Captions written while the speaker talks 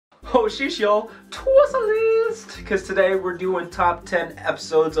Oh, sheesh, y'all, twas a list! Because today we're doing top 10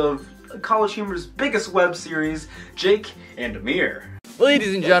 episodes of College Humor's biggest web series, Jake and Amir.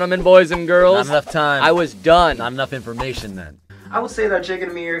 Ladies and gentlemen, boys and girls. Not enough time. I was done. Not enough information then. I would say that Jake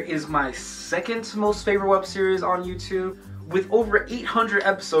and Amir is my second most favorite web series on YouTube. With over 800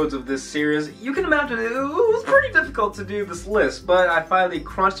 episodes of this series, you can imagine it was pretty difficult to do this list, but I finally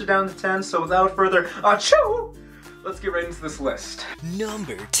crunched it down to 10, so without further ado, let's get right into this list.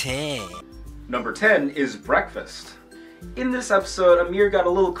 Number 10. Number 10 is breakfast. In this episode, Amir got a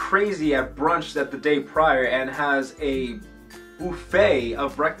little crazy at brunch the day prior and has a buffet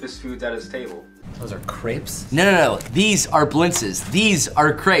of breakfast foods at his table. Those are crepes? No. These are blintzes. These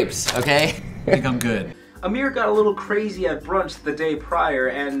are crepes, okay? I think I'm good. Amir got a little crazy at brunch the day prior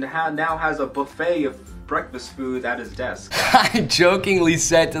and now has a buffet of breakfast food at his desk. I jokingly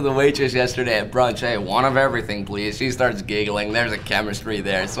said to the waitress yesterday at brunch, hey, one of everything, please. She starts giggling. There's a chemistry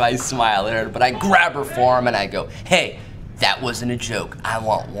there, so I smile at her, but I grab her form and I go, hey, that wasn't a joke. I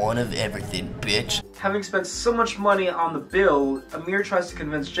want one of everything, bitch. Having spent so much money on the bill, Amir tries to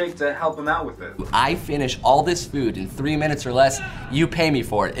convince Jake to help him out with it. I finish all this food in 3 minutes or less, you pay me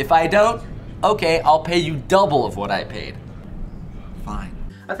for it. If I don't, okay, I'll pay you double of what I paid. Fine.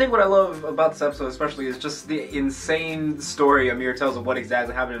 I think what I love about this episode especially is just the insane story Amir tells of what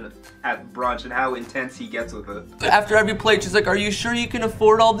exactly happened at brunch and how intense he gets with it. After every plate, she's like, are you sure you can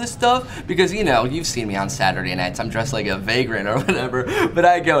afford all this stuff? Because, you know, you've seen me on Saturday nights, I'm dressed like a vagrant or whatever, but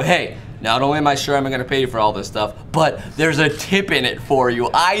I go, hey, not only am I sure I'm gonna pay you for all this stuff, but there's a tip in it for you.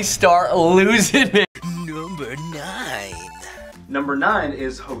 I start losing it. Number 9. Number 9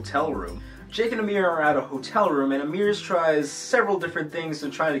 is hotel room. Jake and Amir are at a hotel room and Amir tries several different things to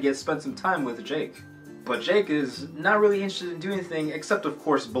try to spend some time with Jake. But Jake is not really interested in doing anything except, of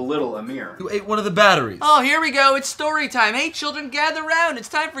course, belittle Amir. You ate one of the batteries. Oh, here we go. It's story time. Hey, children, gather round. It's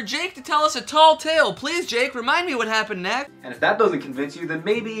time for Jake to tell us a tall tale. Please, Jake, remind me what happened next. And if that doesn't convince you, then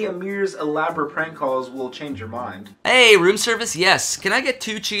maybe Amir's elaborate prank calls will change your mind. Hey, room service, yes. Can I get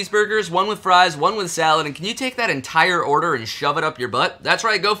 2 cheeseburgers, 1 with fries, 1 with salad, and can you take that entire order and shove it up your butt? That's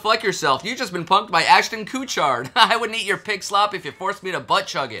right, go fuck yourself. You've just been punked by Ashton Kutcher. I wouldn't eat your pig slop if you forced me to butt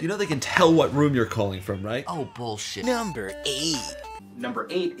chug it. You know they can tell what room you're calling from, right? Oh, bullshit. Number 8. Number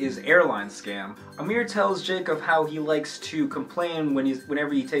 8 is airline scam. Amir tells Jake of how he likes to complain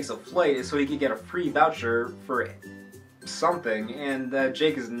whenever he takes a flight so he can get a free voucher for something, and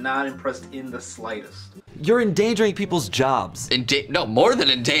Jake is not impressed in the slightest. You're endangering people's jobs. No, more than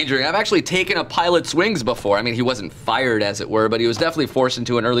endangering. I've actually taken a pilot's wings before. I mean, he wasn't fired, as it were, but he was definitely forced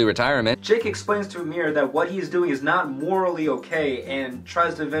into an early retirement. Jake explains to Amir that what he's doing is not morally okay and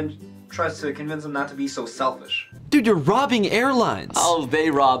tries to convince him not to be so selfish. Dude, you're robbing airlines. Oh, they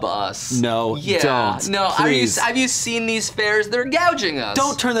rob us. No, yeah, don't. No, please. have you seen these fares? They're gouging us.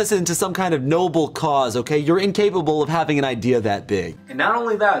 Don't turn this into some kind of noble cause, okay? You're incapable of having an idea that big. And not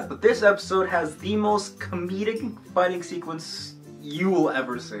only that, but this episode has the most comedic fighting sequence you will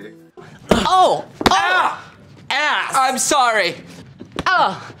ever see. Oh! Ah! Ass! I'm sorry.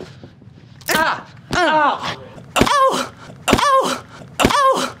 Ah! Ah! Ah! Oh! Oh!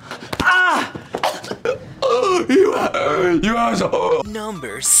 Oh! Ah! You asshole!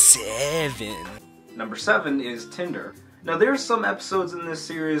 Number 7. Number 7 is Tinder. Now there are some episodes in this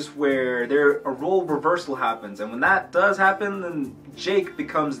series where a role reversal happens, and when that does happen, then Jake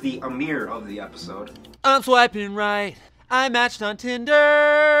becomes the Amir of the episode. I'm swiping right. I matched on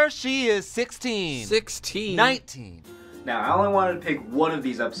Tinder. She is 16. 16. 19. Now I only wanted to pick one of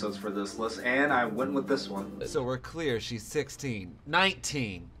these episodes for this list, and I went with this one. So we're clear, she's 16.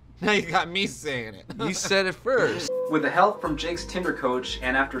 19. Now you got me saying it. You said it first. With the help from Jake's Tinder coach,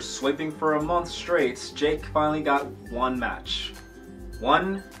 and after swiping for a month straight, Jake finally got one match.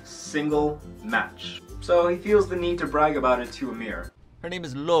 One single match. So he feels the need to brag about it to Amir. Her name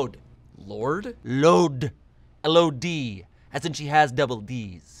is Lode. Lord? Lode. L-O-D. As in she has double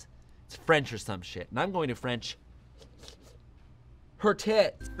D's. It's French or some shit. And I'm going to French her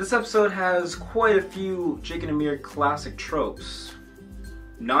tits. This episode has quite a few Jake and Amir classic tropes.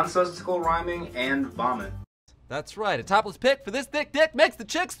 Nonsensical rhyming and vomit. That's right. A topless pic for this thick dick makes the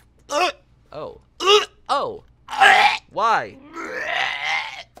chicks. Oh. Oh. Why?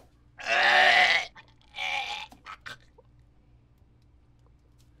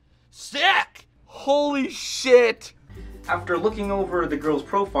 Sick! Holy shit! After looking over the girl's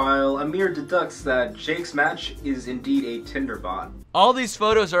profile, Amir deducts that Jake's match is indeed a Tinder bot. All these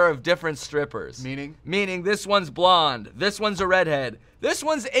photos are of different strippers. Meaning? Meaning this one's blonde, this one's a redhead, this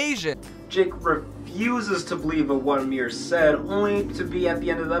one's Asian. Jake refuses to believe what Amir said, only to be at the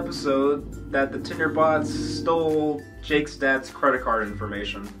end of the episode that the Tinder bots stole Jake's dad's credit card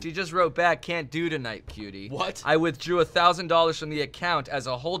information. She just wrote back, can't do tonight, cutie. What? I withdrew $1,000 from the account as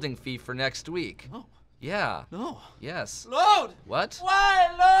a holding fee for next week. No. Yeah. No. Yes. Load! What?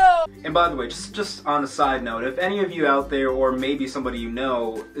 Why load? And by the way, just on a side note, if any of you out there, or maybe somebody you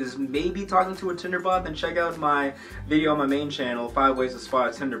know, is maybe talking to a Tinder bot, then check out my video on my main channel, 5 Ways to Spot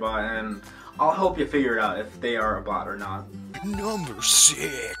a Tinder Bot, and I'll help you figure it out if they are a bot or not. Number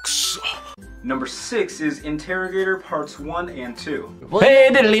 6. Number 6 is Interrogator Parts 1 and 2. Hey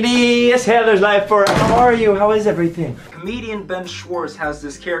diddly dee, it's Heather's Life for how are you? How is everything? Comedian Ben Schwartz has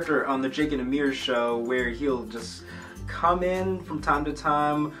this character on the Jake and Amir show where he'll just come in from time to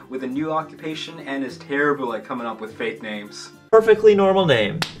time with a new occupation and is terrible at coming up with fake names. Perfectly normal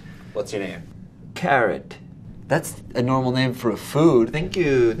name. What's your name? Carrot. That's a normal name for a food. Thank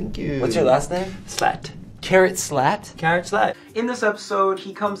you, thank you. What's your last name? Slat. Carrot Slat? Carrot Slat. In this episode,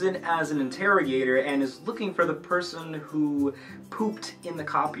 he comes in as an interrogator and is looking for the person who pooped in the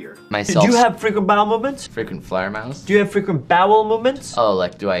copier. Myself. Do you have frequent bowel movements? frequent flyer mouse? Do you have frequent bowel movements? Oh,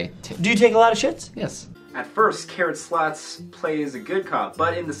 like do Do you take a lot of shits? Yes. At first, Carrot Slats plays a good cop,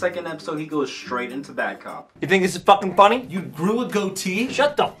 but in the second episode, he goes straight into bad cop. You think this is fucking funny? You grew a goatee?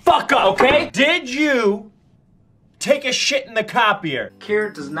 Shut the fuck up, okay? Did you take a shit in the copier?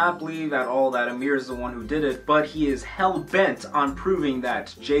 Carrot does not believe at all that Amir is the one who did it, but he is hell-bent on proving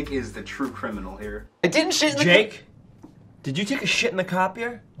that Jake is the true criminal here. I didn't shit in the Jake, did you take a shit in the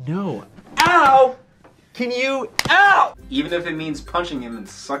copier? No. Ow! Can you? Ow! Even if it means punching him and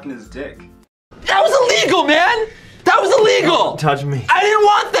sucking his dick. That was illegal, man! That was illegal! Don't touch me. I didn't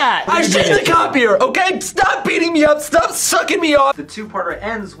want that! I shit in the copier, okay? Stop beating me up, stop sucking me off! The two-parter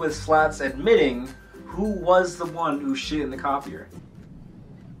ends with Slats admitting who was the one who shit in the copier.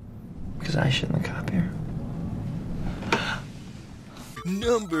 Because I shit in the copier.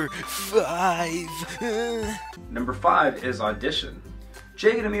 Number 5. Number 5 is audition.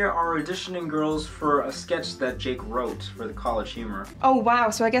 Jake and Amir are auditioning girls for a sketch that Jake wrote for the College Humor. Oh wow,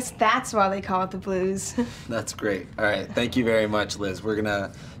 so I guess that's why they call it the blues. That's great. Alright, thank you very much, Liz. We're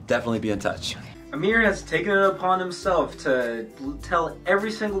gonna definitely be in touch. Amir has taken it upon himself to tell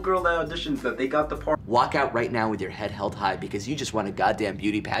every single girl that auditions that they got the part. Walk out right now with your head held high because you just won a goddamn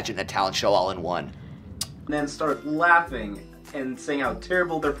beauty pageant and a talent show all in one. And then start laughing and saying how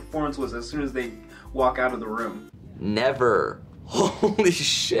terrible their performance was as soon as they walk out of the room. Never. Holy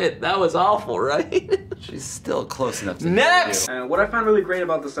shit, that was awful, right? She's still close enough to Next! And what I find really great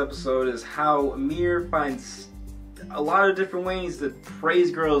about this episode is how Amir finds a lot of different ways to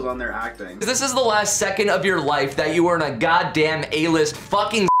praise girls on their acting. This is the last second of your life that you were in a goddamn A-list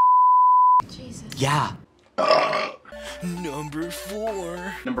fucking Jesus. Yeah. Number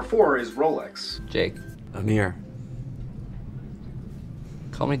 4. Number 4 is Rolex. Jake. Amir.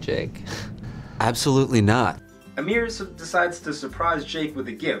 Call me Jake. Absolutely not. Amir decides to surprise Jake with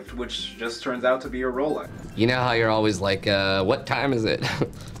a gift, which just turns out to be a Rolex. You know how you're always like, what time is it?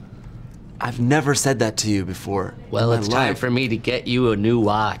 I've never said that to you before. Well, in it's my time life. for me to get you a new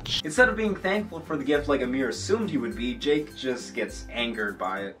watch. Instead of being thankful for the gift like Amir assumed he would be, Jake just gets angered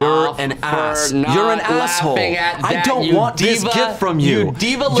by it. You're an ass. You're an asshole. I don't want this gift from you. You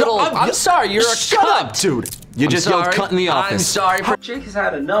diva little. I'm sorry, you're a Shut cunt. up, dude. You I'm just sorry. yelled cut in the office. I'm sorry for. Jake has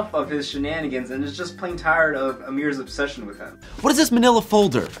had enough of his shenanigans and is just plain tired of Amir's obsession with him. What is this manila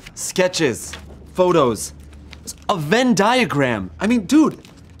folder? Sketches, photos, a Venn diagram. I mean, dude,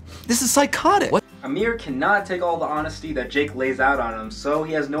 this is psychotic. What? Amir cannot take all the honesty that Jake lays out on him, so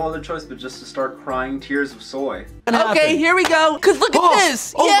he has no other choice but just to start crying tears of soy. Okay, here we go. Cause look at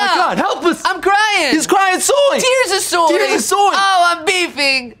this. Oh yeah. my God, help us! I'm crying. He's crying soy. Tears of soy. Tears of soy. Oh, I'm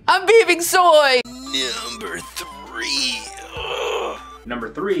beefing. I'm beefing soy. Number 3. Ugh. Number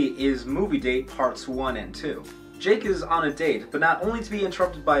 3 is Movie Date Parts 1 and 2. Jake is on a date, but not only to be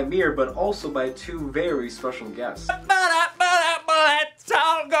interrupted by Amir, but also by 2 very special guests. Let's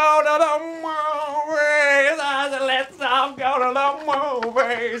all go to the movies. Let's all go to the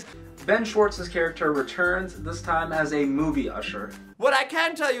movies. Ben Schwartz's character returns, this time as a movie usher. What I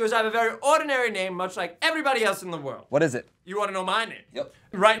can tell you is I have a very ordinary name, much like everybody else in the world. What is it? You want to know my name? Yep.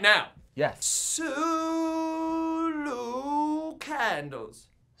 Right now. Yes. Sulu Candles.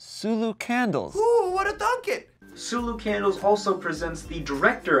 Sulu Candles. Ooh, what a thunk it. Sulu Candles also presents the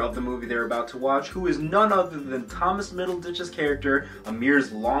director of the movie they're about to watch, who is none other than Thomas Middleditch's character,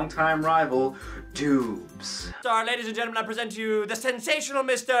 Amir's longtime rival, Dubes. So, ladies and gentlemen, I present to you the sensational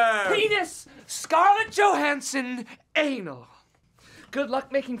Mr. Penis! Scarlett Johansson, anal. Good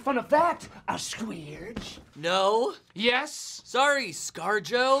luck making fun of that, a squeerge. No. Yes? Sorry,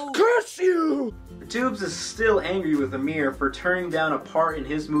 Scarjo. Curse you! Tubes is still angry with Amir for turning down a part in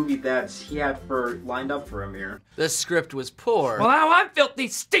his movie that he had lined up for Amir. The script was poor. Well, now I'm filthy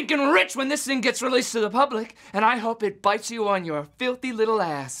stinking rich when this thing gets released to the public, and I hope it bites you on your filthy little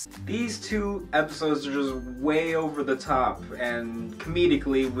ass. These 2 episodes are just way over the top and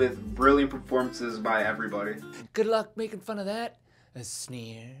comedically with brilliant performances by everybody. Good luck making fun of that, a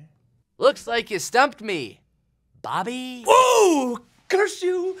sneer. Looks like you stumped me, Bobby. Ooh! Curse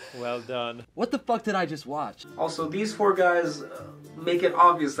you! Well done. What the fuck did I just watch? Also, these 4 guys make it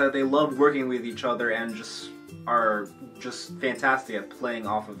obvious that they love working with each other and are just fantastic at playing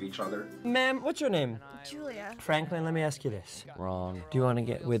off of each other. Ma'am, what's your name? Julia. Franklin, let me ask you this. Wrong. Do you want to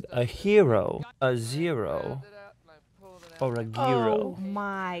get with a hero, a zero, or a gyro? Oh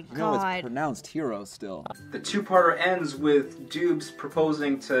my No, it's god. pronounced hero still. The 2-parter ends with Dubes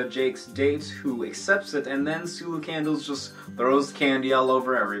proposing to Jake's date, who accepts it, and then Sulu Candles just throws candy all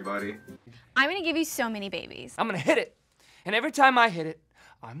over everybody. I'm gonna give you so many babies. I'm gonna hit it, and every time I hit it,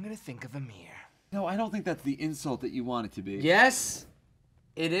 I'm gonna think of Amir. No, I don't think that's the insult that you want it to be. Yes,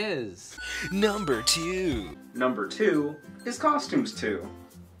 it is. Number 2. Number 2 is Costumes 2.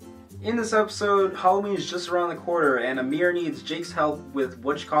 In this episode, Halloween is just around the corner, and Amir needs Jake's help with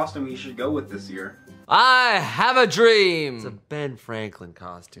which costume he should go with this year. I have a dream. It's a Ben Franklin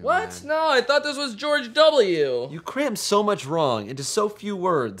costume. What? Man. No, I thought this was George W. You crammed so much wrong into so few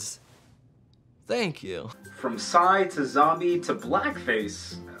words. Thank you. From Psy to Zombie to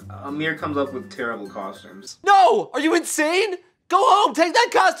Blackface, Amir comes up with terrible costumes. No! Are you insane? Go home! Take that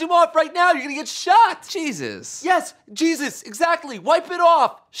costume off right now! You're gonna get shot! Jesus. Yes! Jesus! Exactly! Wipe it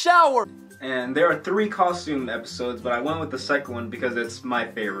off! Shower! And there are 3 costume episodes, but I went with the second one because it's my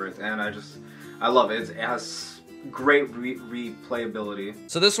favorite, and I love it. It has great replayability.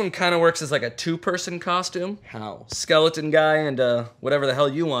 So this one kind of works as like a 2-person costume. How? Skeleton guy and whatever the hell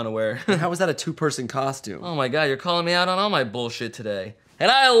you want to wear. How is that a 2-person costume? Oh my god, you're calling me out on all my bullshit today. And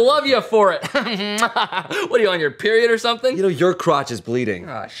I love you for it. What are you, on your period or something? You know, your crotch is bleeding.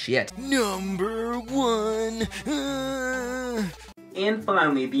 Ah, shit. Number 1. And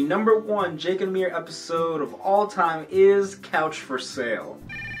finally, the number 1 Jake and Amir episode of all time is Couch for Sale.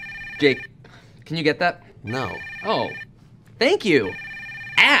 Jake, can you get that? No. Oh, thank you.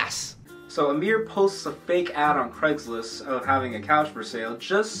 Ass. So Amir posts a fake ad on Craigslist of having a couch for sale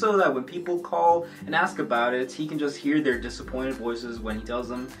just so that when people call and ask about it, he can just hear their disappointed voices when he tells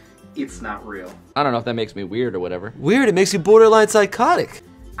them it's not real. I don't know if that makes me weird or whatever. Weird, it makes you borderline psychotic.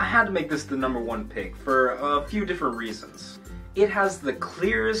 I had to make this the number 1 pick for a few different reasons. It has the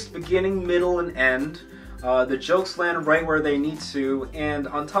clearest beginning, middle, and end. The jokes land right where they need to, and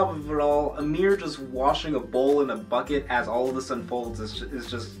on top of it all, Amir just washing a bowl in a bucket as all of this unfolds is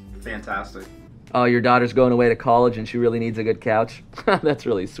just fantastic. Oh, your daughter's going away to college and she really needs a good couch? That's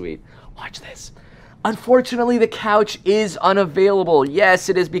really sweet. Watch this. Unfortunately, the couch is unavailable. Yes,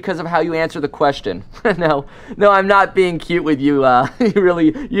 it is because of how you answer the question. No, I'm not being cute with you.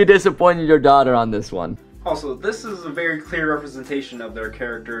 You disappointed your daughter on this one. Also, this is a very clear representation of their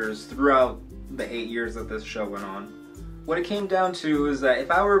characters throughout the 8 years that this show went on. What it came down to is that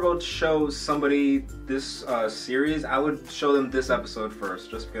if I were about to show somebody this series, I would show them this episode first,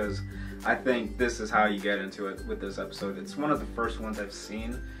 just because I think this is how you get into it with this episode. It's one of the first ones I've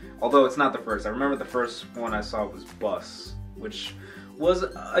seen, although it's not the first. I remember the first one I saw was Bus, which was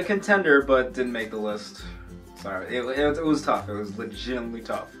a contender but didn't make the list. Sorry, it was tough. It was legitimately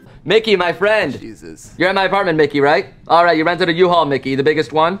tough. Mickey, my friend. Jesus. You're at my apartment, Mickey, right? All right, you rented a U-Haul, Mickey, the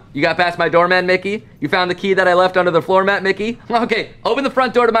biggest one. You got past my doorman, Mickey. You found the key that I left under the floor mat, Mickey. Okay, open the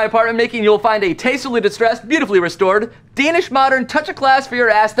front door to my apartment, Mickey, and you'll find a tastefully distressed, beautifully restored, Danish modern touch of class for your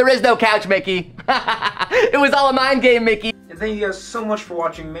ass. There is no couch, Mickey. It was all a mind game, Mickey. And thank you guys so much for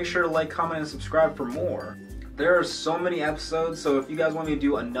watching. Make sure to like, comment, and subscribe for more. There are so many episodes, so if you guys want me to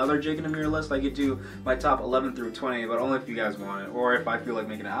do another Jake and Amir list, I could do my top 11 through 20, but only if you guys want it, or if I feel like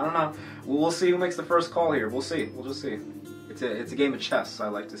making it. I don't know. We'll see who makes the first call here. We'll see. We'll just see. It's a game of chess, I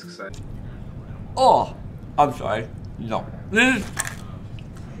like to say. Oh, I'm sorry. No.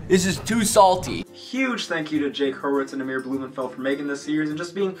 This is too salty. Huge thank you to Jake Hurwitz and Amir Blumenfeld for making this series and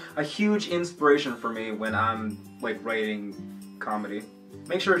just being a huge inspiration for me when I'm like writing comedy.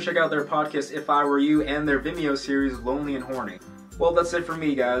 Make sure to check out their podcast If I Were You and their Vimeo series Lonely and Horny. Well, that's it for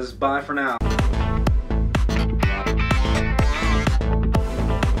me, guys. Bye for now.